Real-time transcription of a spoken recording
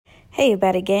Hey,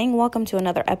 Betty Gang, welcome to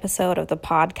another episode of the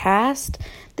podcast.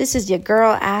 This is your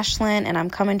girl, Ashlyn, and I'm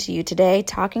coming to you today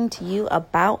talking to you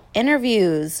about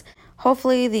interviews.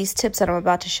 Hopefully, these tips that I'm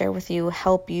about to share with you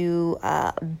help you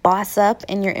boss up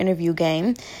in your interview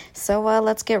game. So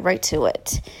let's get right to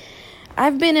it.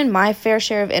 I've been in my fair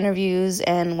share of interviews,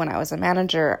 and when I was a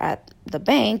manager at the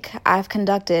bank, I've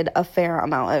conducted a fair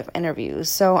amount of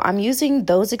interviews. So I'm using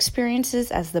those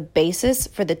experiences as the basis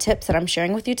for the tips that I'm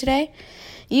sharing with you today.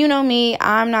 You know me,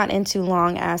 I'm not into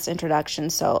long-ass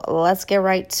introductions, so let's get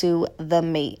right to the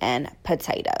meat and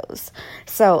potatoes.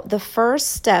 So the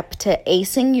first step to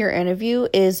acing your interview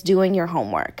is doing your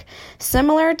homework.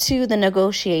 Similar to the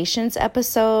negotiations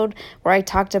episode where I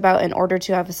talked about in order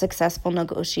to have a successful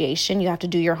negotiation, you have to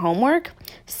do your homework.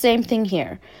 Same thing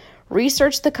here.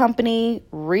 Research the company,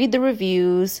 read the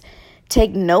reviews,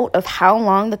 take note of how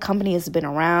long the company has been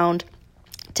around.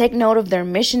 Take note of their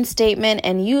mission statement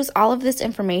and use all of this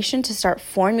information to start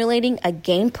formulating a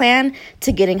game plan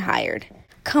to getting hired.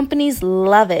 Companies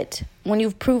love it when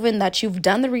you've proven that you've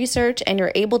done the research and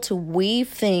you're able to weave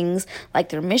things like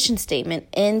their mission statement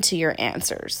into your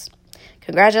answers.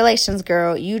 Congratulations,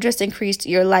 girl. You just increased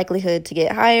your likelihood to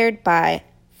get hired by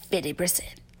 50%.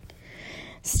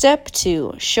 Step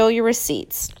 2, show your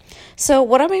receipts. So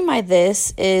what I mean by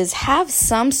this is have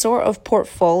some sort of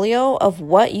portfolio of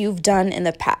what you've done in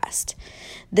the past.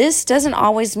 This doesn't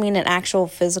always mean an actual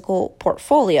physical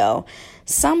portfolio.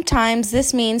 Sometimes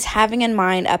this means having in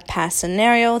mind a past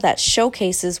scenario that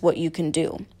showcases what you can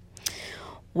do.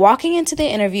 Walking into the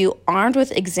interview armed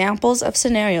with examples of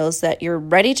scenarios that you're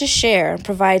ready to share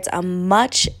provides a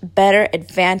much better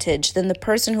advantage than the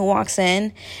person who walks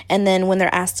in and then when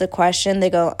they're asked a question, they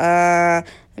go, let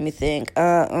me think, you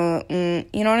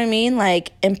know what I mean?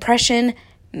 Like impression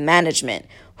management.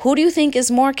 Who do you think is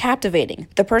more captivating?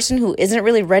 The person who isn't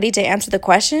really ready to answer the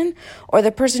question or the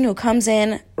person who comes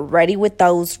in ready with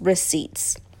those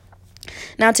receipts?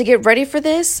 Now, to get ready for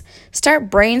this,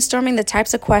 start brainstorming the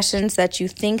types of questions that you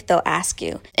think they'll ask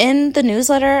you. In the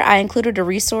newsletter, I included a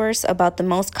resource about the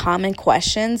most common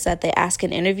questions that they ask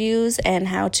in interviews and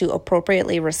how to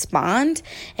appropriately respond.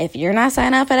 If you're not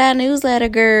signed up for that newsletter,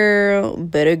 girl,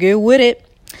 better get with it.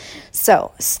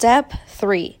 So, step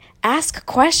 3, ask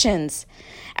questions.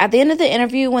 At the end of the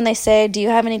interview, when they say, "Do you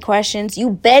have any questions?"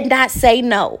 you bet not say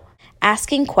no.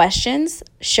 Asking questions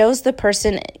shows the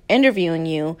person interviewing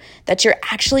you that you're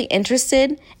actually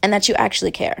interested and that you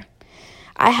actually care.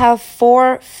 I have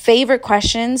 4 favorite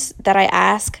questions that I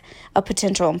ask a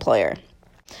potential employer.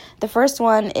 The first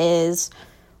one is,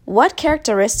 what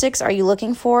characteristics are you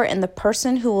looking for in the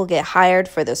person who will get hired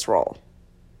for this role?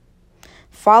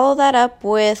 Follow that up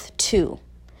with 2.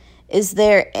 Is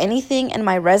there anything in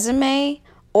my resume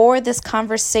or this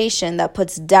conversation that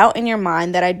puts doubt in your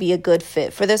mind that I'd be a good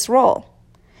fit for this role?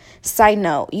 Side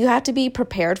note, you have to be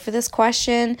prepared for this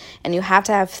question and you have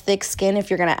to have thick skin if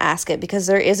you're going to ask it because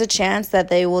there is a chance that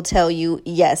they will tell you,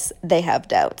 yes, they have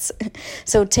doubts.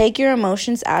 So take your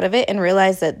emotions out of it and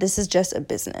realize that this is just a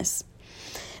business.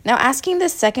 Now, asking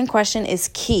this second question is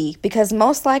key because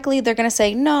most likely they're going to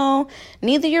say, no,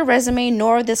 neither your resume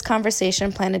nor this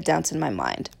conversation planted doubts in my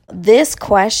mind. This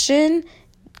question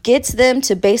gets them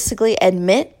to basically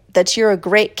admit that you're a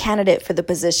great candidate for the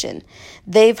position.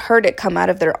 They've heard it come out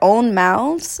of their own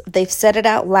mouths. They've said it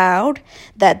out loud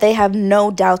that they have no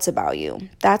doubts about you.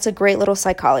 That's a great little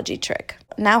psychology trick.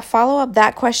 Now follow up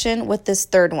that question with this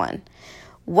third one.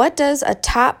 What does a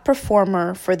top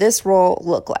performer for this role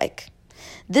look like?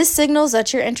 This signals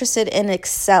that you're interested in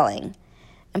excelling.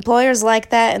 Employers like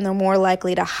that and they're more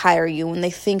likely to hire you when they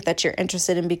think that you're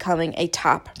interested in becoming a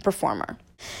top performer.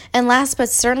 And last but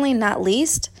certainly not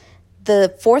least,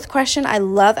 the 4th question I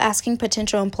love asking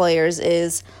potential employers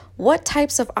is, what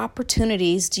types of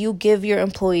opportunities do you give your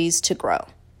employees to grow?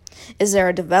 Is there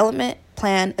a development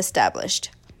plan established?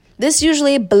 This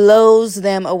usually blows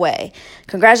them away.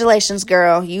 Congratulations,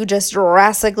 girl. You just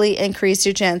drastically increased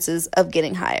your chances of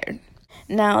getting hired.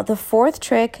 Now, the 4th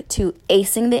trick to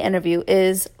acing the interview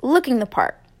is looking the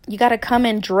part. You got to come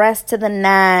in dressed to the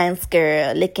nines,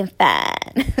 girl, looking fine.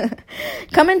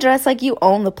 Come in dressed like you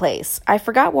own the place. I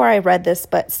forgot where I read this,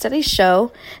 but studies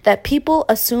show that people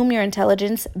assume your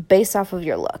intelligence based off of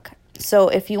your look. So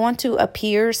if you want to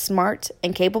appear smart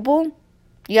and capable,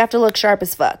 you have to look sharp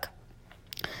as fuck.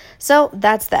 So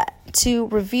that's that. To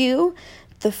review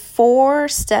the 4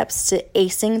 steps to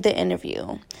acing the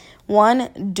interview.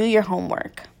 1, do your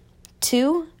homework.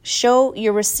 2, show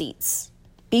your receipts.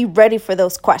 Be ready for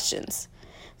those questions.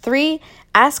 3,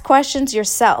 ask questions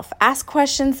yourself. Ask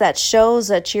questions that shows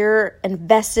that you're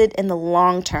invested in the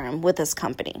long term with this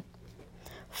company.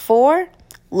 4,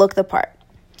 look the part.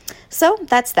 So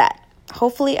that's that.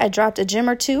 Hopefully I dropped a gem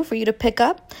or two for you to pick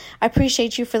up. I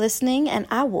appreciate you for listening, and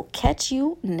I will catch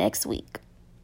you next week.